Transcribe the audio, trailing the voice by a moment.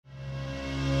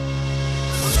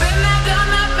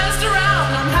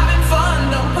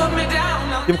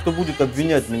Тем, кто будет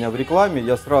обвинять меня в рекламе,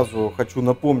 я сразу хочу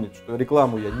напомнить, что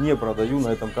рекламу я не продаю на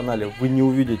этом канале. Вы не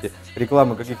увидите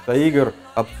рекламы каких-то игр,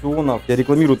 опционов. Я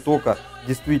рекламирую только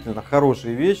действительно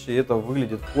хорошие вещи. И это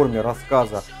выглядит в форме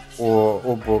рассказа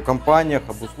об компаниях,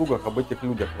 об услугах, об этих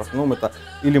людях. В основном это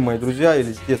или мои друзья,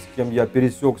 или те, с кем я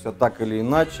пересекся так или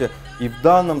иначе. И в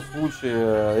данном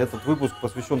случае этот выпуск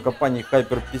посвящен компании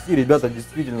HYPERPC. Ребята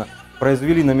действительно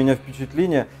произвели на меня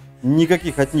впечатление.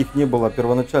 Никаких от них не было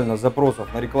первоначально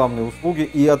запросов на рекламные услуги,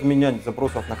 и от меня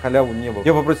запросов на халяву не было.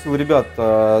 Я попросил ребят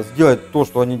сделать то,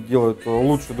 что они делают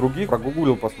лучше других.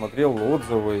 Прогуглил, посмотрел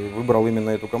отзывы и выбрал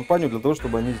именно эту компанию для того,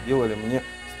 чтобы они сделали мне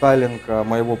стайлинг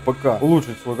моего ПК.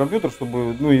 Улучшить свой компьютер,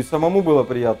 чтобы и самому было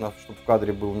приятно, чтобы в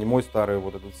кадре был не мой старый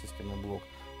вот этот системный блок,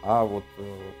 а вот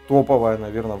топовая,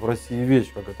 наверное, в России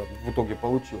вещь, как это в итоге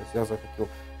получилось. Я захотел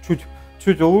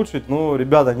чуть улучшить, но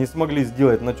ребята не смогли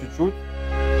сделать на чуть-чуть.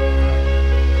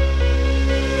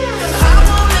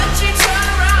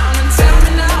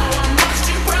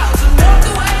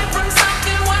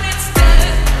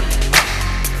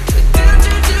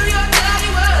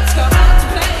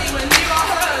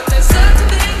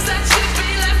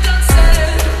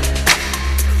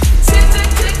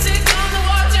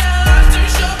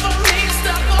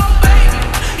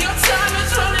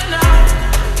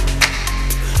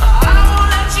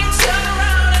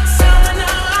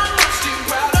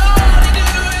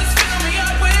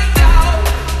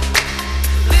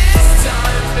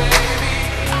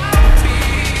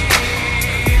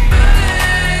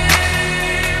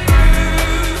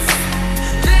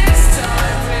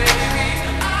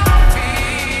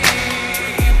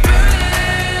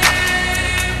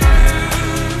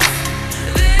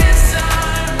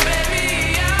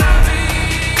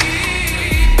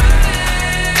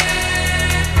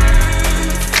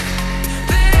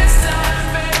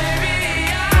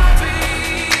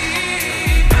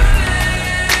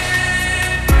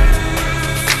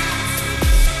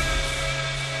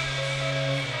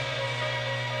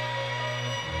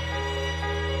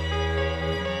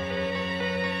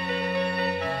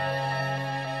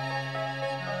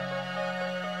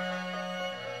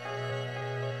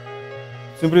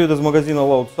 Всем привет из магазина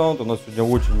Loud Sound. У нас сегодня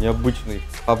очень необычный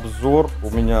обзор.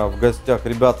 У меня в гостях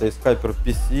ребята из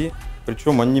HYPERPC.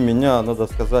 Причем они меня, надо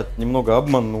сказать, немного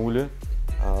обманули.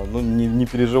 Ну не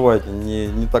переживайте,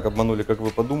 не так обманули, как вы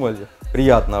подумали.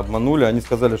 Приятно обманули. Они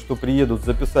сказали, что приедут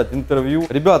записать интервью.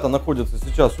 Ребята находятся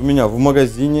сейчас у меня в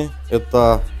магазине.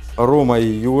 Это Рома и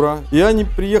Юра. И они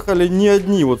приехали не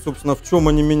одни. Вот, собственно, в чем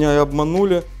они меня и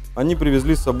обманули. Они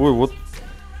привезли с собой вот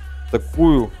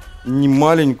такую не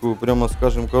маленькую, прямо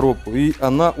скажем, коробку. И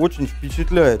она очень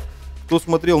впечатляет. Кто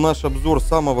смотрел наш обзор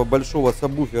самого большого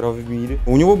сабвуфера в мире,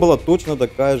 у него была точно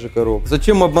такая же коробка.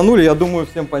 Зачем обманули, я думаю,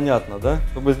 всем понятно, да?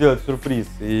 Чтобы сделать сюрприз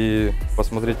и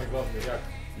посмотреть.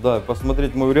 Да,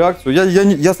 посмотреть мою реакцию.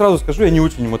 Я сразу скажу, я не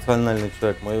очень эмоциональный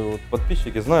человек. Мои вот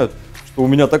подписчики знают, что у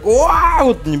меня так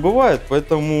вот не бывает.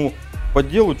 Поэтому по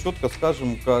делу четко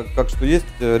скажем, как что есть.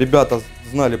 Ребята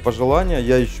знали пожелания.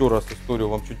 Я еще раз историю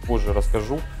вам чуть позже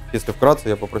расскажу. Если вкратце,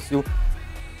 я попросил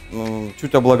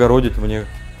чуть облагородить мне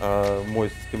мой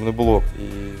системный блок.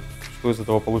 И что из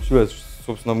этого получилось,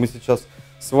 собственно, мы сейчас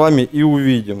с вами и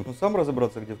увидим. Ну, сам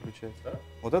разобраться, где включается? Да.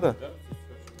 Вот это?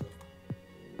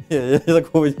 Да. Я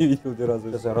такого не видел ни разу.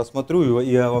 Сейчас я рассмотрю, и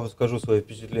я вам скажу свои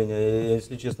впечатления. Я,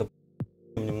 если честно,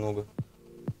 немного.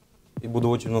 И буду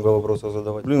очень много вопросов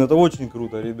задавать. Блин, это очень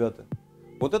круто, ребята.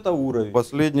 Вот это уровень.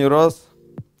 Последний раз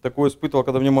такое испытывал,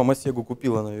 когда мне мама Сегу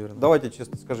купила, наверное. Давайте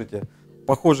честно скажите,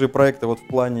 похожие проекты вот в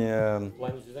плане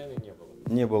дизайна не было.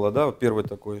 Не было, да, вот первый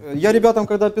такой. Я ребятам,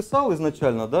 когда писал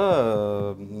изначально,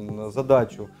 да,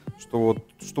 задачу, что вот,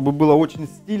 чтобы было очень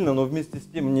стильно, но вместе с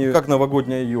тем не как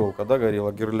новогодняя елка, да,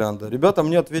 горела гирлянда. Ребята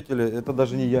мне ответили, это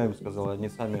даже не я им сказал, они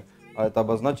сами это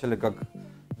обозначили как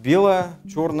белая,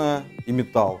 черная и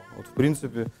металл. Вот в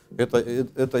принципе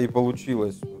это и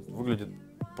получилось. Выглядит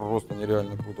просто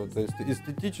нереально круто. Это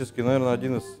эстетически, наверное,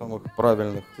 один из самых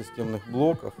правильных системных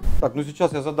блоков. Так, ну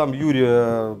сейчас я задам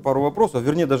Юре пару вопросов.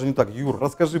 Вернее, даже не так. Юр,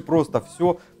 расскажи просто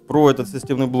все про этот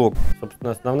системный блок.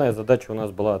 Собственно, основная задача у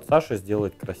нас была от Саши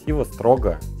сделать красиво,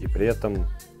 строго и при этом,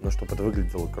 ну, чтобы это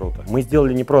выглядело круто. Мы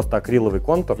сделали не просто акриловый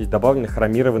контур, здесь добавлены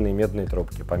хромированные медные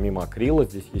трубки. Помимо акрила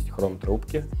здесь есть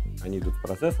хром-трубки. Они идут в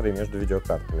процессор и между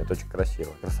видеокартами. Это очень красиво.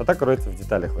 Красота кроется в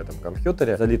деталях в этом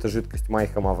компьютере. Залита жидкость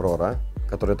Майхом Аврора,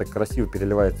 которая так красиво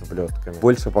переливается блестками.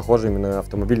 Больше похоже именно на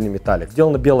автомобильный металлик.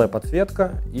 Сделана белая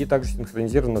подсветка и также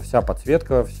синхронизирована вся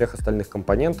подсветка всех остальных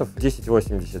компонентов.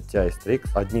 1080 Ti Strix,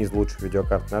 одни из лучших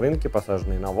видеокарт на рынке,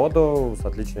 посаженные на воду с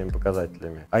отличными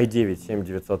показателями. i9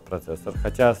 7900 процессор.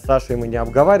 Хотя с Сашей мы не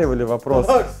обговаривали вопрос.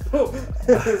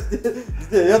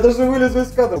 Я даже вылезу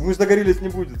из кадра. Мы же договорились, не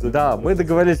будет. Да, мы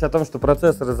договорились о том, что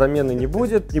процессора замены не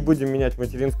будет, не будем менять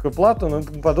материнскую плату, но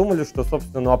мы подумали, что,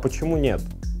 собственно, ну а почему нет?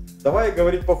 Давай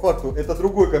говорить по факту, это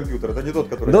другой компьютер, это не тот,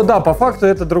 который... Ну да, по факту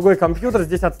это другой компьютер,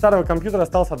 здесь от старого компьютера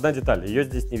осталась одна деталь, ее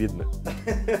здесь не видно.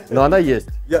 Но она есть.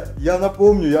 Я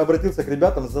напомню, я обратился к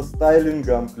ребятам за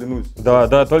стайлингом, клянусь.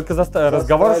 Да, только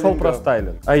разговор шел про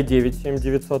стайлинг. i9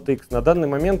 7900X на данный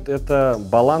момент это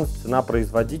баланс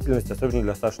цена-производительность, особенно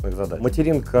для Сашиных задач.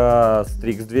 Материнка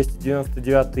Strix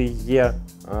 299E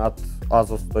от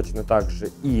Asus точно так же.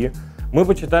 И мы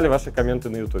почитали ваши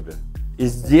комменты на YouTube. И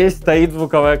здесь стоит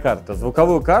звуковая карта.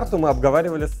 Звуковую карту мы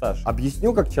обговаривали с Сашей.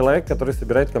 Объясню, как человек, который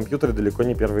собирает компьютеры далеко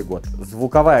не первый год.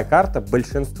 Звуковая карта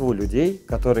большинству людей,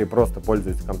 которые просто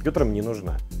пользуются компьютером, не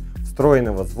нужна.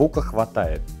 Встроенного звука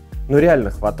хватает. Ну реально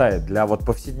хватает для вот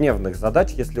повседневных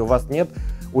задач, если у вас нет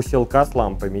усилка с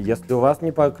лампами, если у вас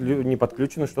не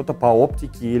подключено что-то по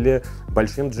оптике или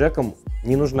большим джеком,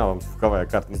 не нужна вам звуковая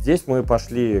карта. Здесь мы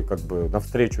пошли как бы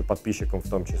навстречу подписчикам в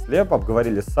том числе,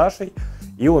 обговорили с Сашей,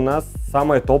 и у нас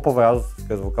самая топовая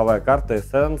азовская звуковая карта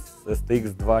Essence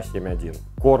STX 271.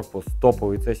 Корпус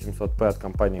топовый C700P от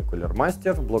компании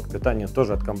Master, блок питания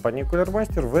тоже от компании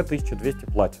Master,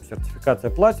 V1200 Platinum. Сертификация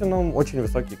Platinum, очень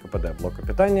высокий КПД блока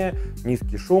питания,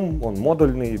 низкий шум, он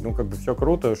модульный, ну как бы все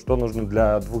круто, что нужно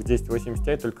для 21080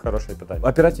 Ti, только хорошее питание.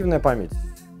 Оперативная память.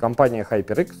 Компания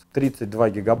HYPERPC, 32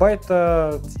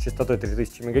 гигабайта с частотой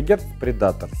 3000 МГц,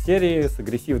 Predator серии с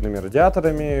агрессивными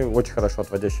радиаторами, очень хорошо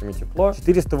отводящими тепло.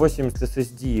 480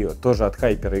 SSD тоже от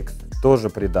HYPERPC, тоже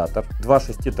Predator. 2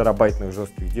 6 терабайтных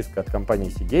жестких диска от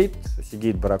компании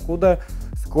Seagate Barracuda.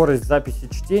 Скорость записи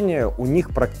чтения у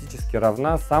них практически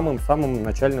равна самым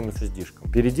начальным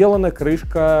SSD-шкам. Переделана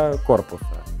крышка корпуса,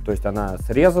 то есть она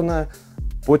срезана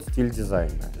под стиль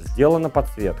дизайна. Сделана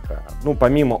подсветка. Ну,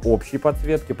 помимо общей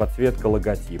подсветки, подсветка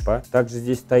логотипа. Также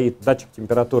здесь стоит датчик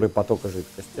температуры потока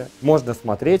жидкости. Можно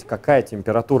смотреть, какая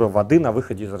температура воды на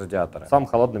выходе из радиатора в самом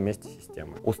холодном месте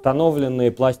системы.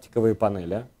 Установлены пластиковые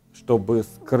панели, чтобы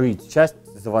скрыть часть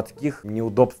заводских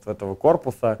неудобств этого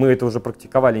корпуса. Мы это уже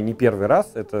практиковали не первый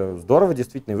раз. Это здорово,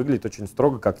 действительно, выглядит очень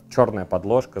строго, как черная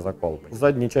подложка за колбой. В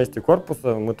задней части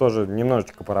корпуса мы тоже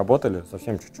немножечко поработали,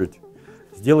 совсем чуть-чуть.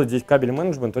 Сделать здесь кабель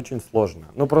менеджмент очень сложно.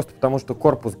 Ну, просто потому, что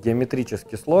корпус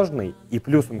геометрически сложный, и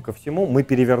плюсом ко всему мы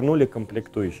перевернули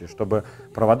комплектующие, чтобы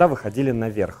провода выходили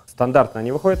наверх. Стандартно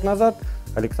они выходят назад.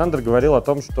 Александр говорил о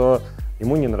том, что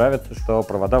ему не нравится, что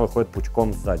провода выходят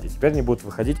пучком сзади. Теперь они будут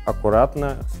выходить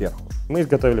аккуратно сверху. Мы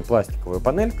изготовили пластиковую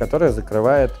панель, которая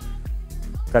закрывает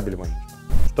кабель менеджмент.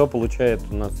 Что получает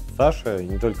у нас Саша, и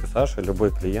не только Саша,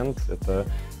 любой клиент, это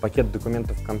пакет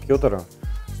документов к компьютеру.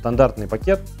 Стандартный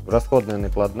пакет, расходная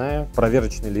накладная,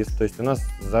 проверочный лист. То есть у нас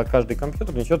за каждый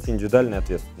компьютер несется индивидуальная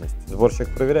ответственность.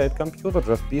 Сборщик проверяет компьютер,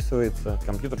 расписывается.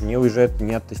 Компьютер не уезжает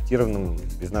неоттестированным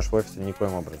из нашего офиса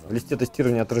никоим образом. В листе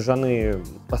тестирования отражены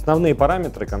основные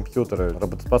параметры компьютера,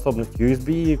 работоспособность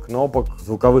USB, кнопок,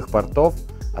 звуковых портов.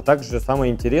 А также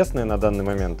самое интересное на данный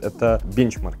момент – это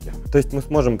бенчмарки. То есть мы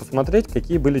сможем посмотреть,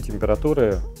 какие были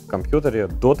температуры в компьютере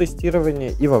до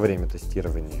тестирования и во время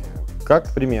тестирования.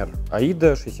 Как пример,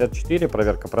 AIDA 64,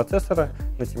 проверка процессора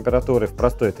на температуры в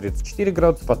простой 34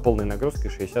 градуса, под полной нагрузкой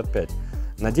 65.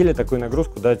 На деле такую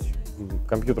нагрузку дать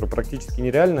компьютеру практически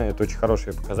нереально, это очень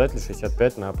хороший показатель,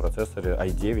 65 на процессоре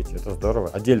i9, это здорово.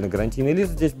 Отдельно гарантийный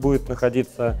лист здесь будет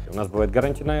находиться. У нас бывает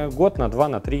гарантия на год, на 2,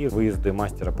 на 3 выезды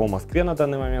мастера по Москве на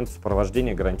данный момент,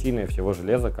 сопровождение гарантийное всего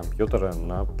железа компьютера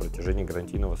на протяжении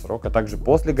гарантийного срока. Также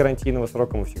после гарантийного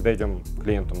срока мы всегда идем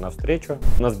клиентам навстречу.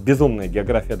 У нас безумная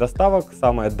география доставок,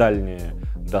 самая дальняя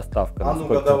доставка,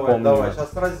 насколько помню, давай,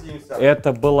 сейчас сразимся.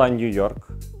 Это была Нью-Йорк.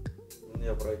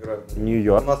 Я проиграю.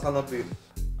 Нью-Йорк. У нас Анадырь.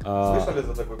 Слышали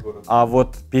за такой город? А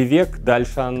вот Певек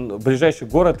дальше, ближайший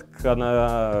город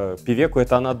к Певеку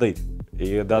это Анадырь.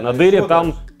 И до Анадыря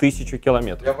там 1000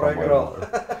 километров. Я проиграл.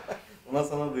 У нас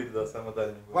Анадырь, да, самый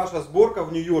дальний. Ваша сборка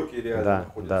в Нью-Йорке реально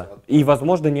находится. Да. И,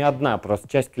 возможно, не одна, просто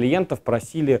часть клиентов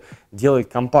просили делать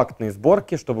компактные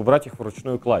сборки, чтобы брать их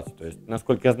вручную кладь. То есть,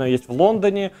 насколько я знаю, есть в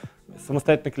Лондоне,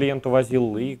 самостоятельно клиент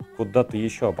увозил, и куда-то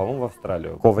еще, по-моему, в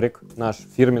Австралию. Коврик, наш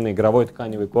фирменный игровой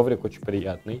тканевый коврик, очень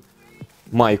приятный.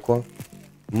 Майку.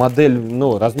 Модель,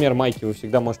 размер майки вы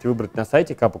всегда можете выбрать на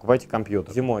сайте, когда покупаете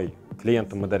компьютер. Зимой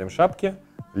клиентам мы дарим шапки,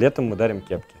 летом мы дарим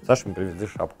кепки. Саше мы привезли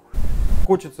шапку.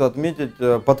 Хочется отметить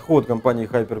подход компании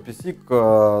HYPERPC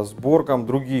к сборкам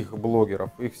других блогеров.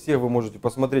 Их все вы можете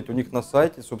посмотреть у них на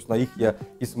сайте. Собственно, их я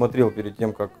и смотрел перед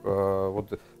тем, как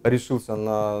вот решился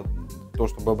на то,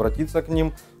 чтобы обратиться к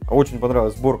ним. Очень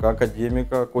понравилась сборка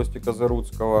академика Костика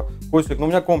Заруцкого. Костик, ну у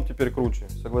меня комп теперь круче,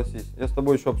 согласись. Я с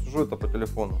тобой еще обсужу это по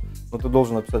телефону. Но ты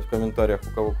должен написать в комментариях,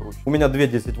 у кого круче. У меня две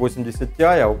 1080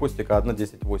 Ti, а у Костика одна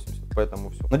 1080.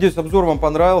 Поэтому все. Надеюсь, обзор вам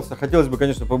понравился. Хотелось бы,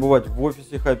 конечно, побывать в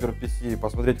офисе HYPERPC,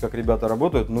 посмотреть, как ребята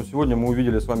работают. Но сегодня мы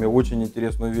увидели с вами очень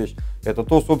интересную вещь. Это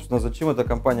то, собственно, зачем эта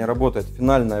компания работает.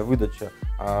 Финальная выдача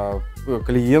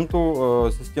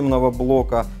клиенту системного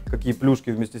блока, какие плюшки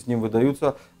вместе с ним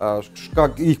выдаются,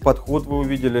 как их подход вы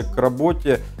увидели к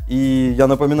работе. И я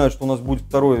напоминаю, что у нас будет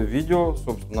второе видео.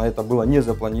 Собственно, это было не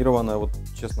запланировано. Вот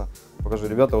честно, покажи,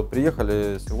 ребята вот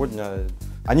приехали сегодня.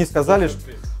 Они сказали, что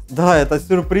да, это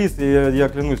сюрприз, и я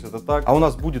клянусь, это так. А у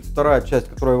нас будет вторая часть,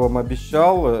 которую я вам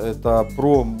обещал. Это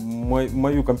про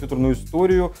мою компьютерную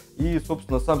историю. И,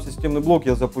 собственно, сам системный блок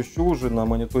я запущу уже на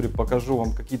мониторе, покажу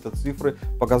вам какие-то цифры,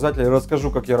 показатели,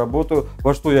 расскажу, как я работаю,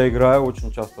 во что я играю.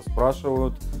 Очень часто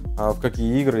спрашивают, в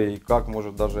какие игры и как,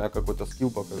 может, даже я какой-то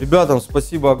скилл покажу. Ребятам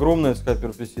спасибо огромное с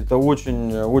HYPERPC. Это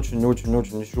очень,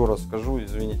 еще раз скажу,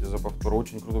 извините за повтор,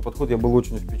 очень крутой подход. Я был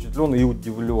очень впечатлен и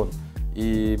удивлен.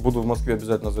 И буду в Москве,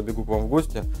 обязательно забегу к вам в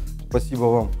гости. Спасибо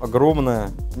вам огромное.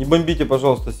 Не бомбите,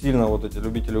 пожалуйста, сильно вот эти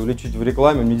любители уличить в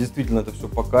рекламе. Мне действительно это все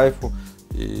по кайфу.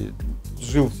 И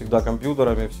жил всегда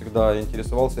компьютерами, всегда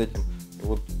интересовался этим. И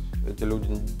вот эти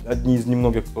люди, одни из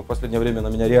немногих, кто в последнее время на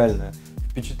меня реальное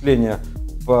впечатление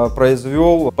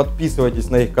произвел. Подписывайтесь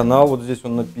на их канал, вот здесь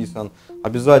он написан.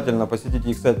 Обязательно посетите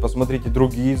их сайт, посмотрите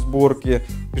другие сборки.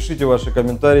 Пишите ваши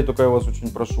комментарии, только я вас очень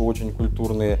прошу, очень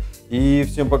культурные. И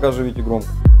всем пока, живите громко.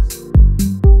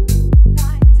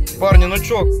 Парни, ну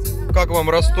чё, как вам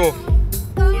Ростов?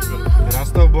 Супер.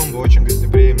 Ростов бомба, очень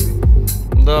гостеприимный.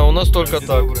 Да, у нас только люди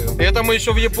так. Добрые. Это мы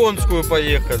еще в японскую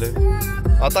поехали.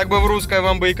 А так бы в русской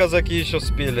вам бы и казаки еще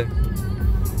спели.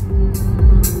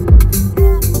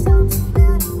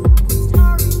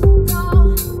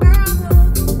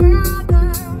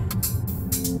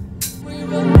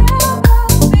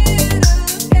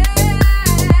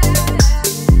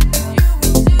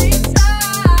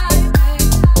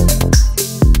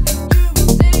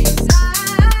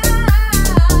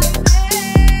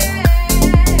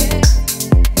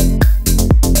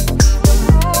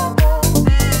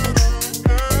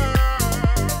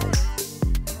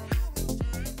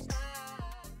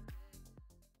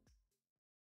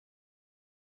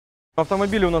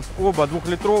 Автомобили у нас оба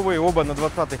двухлитровые, оба на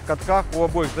 20-х катках, у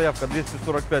обоих заявка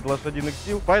 245 лошадиных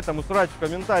сил, поэтому срач в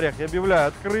комментариях я объявляю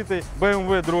открытый.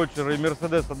 BMW дрочер и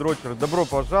Mercedes дрочер, добро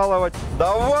пожаловать.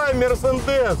 Давай,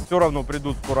 Mercedes! Все равно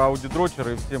придут скоро Audi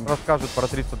дрочеры и всем расскажут про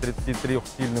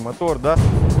 333-сильный мотор, да?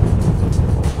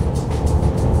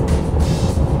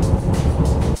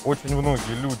 Очень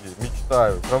многие люди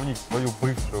мечтают сравнить свою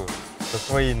бывшую со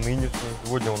своей нынешней.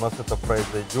 Сегодня у нас это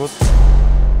произойдет.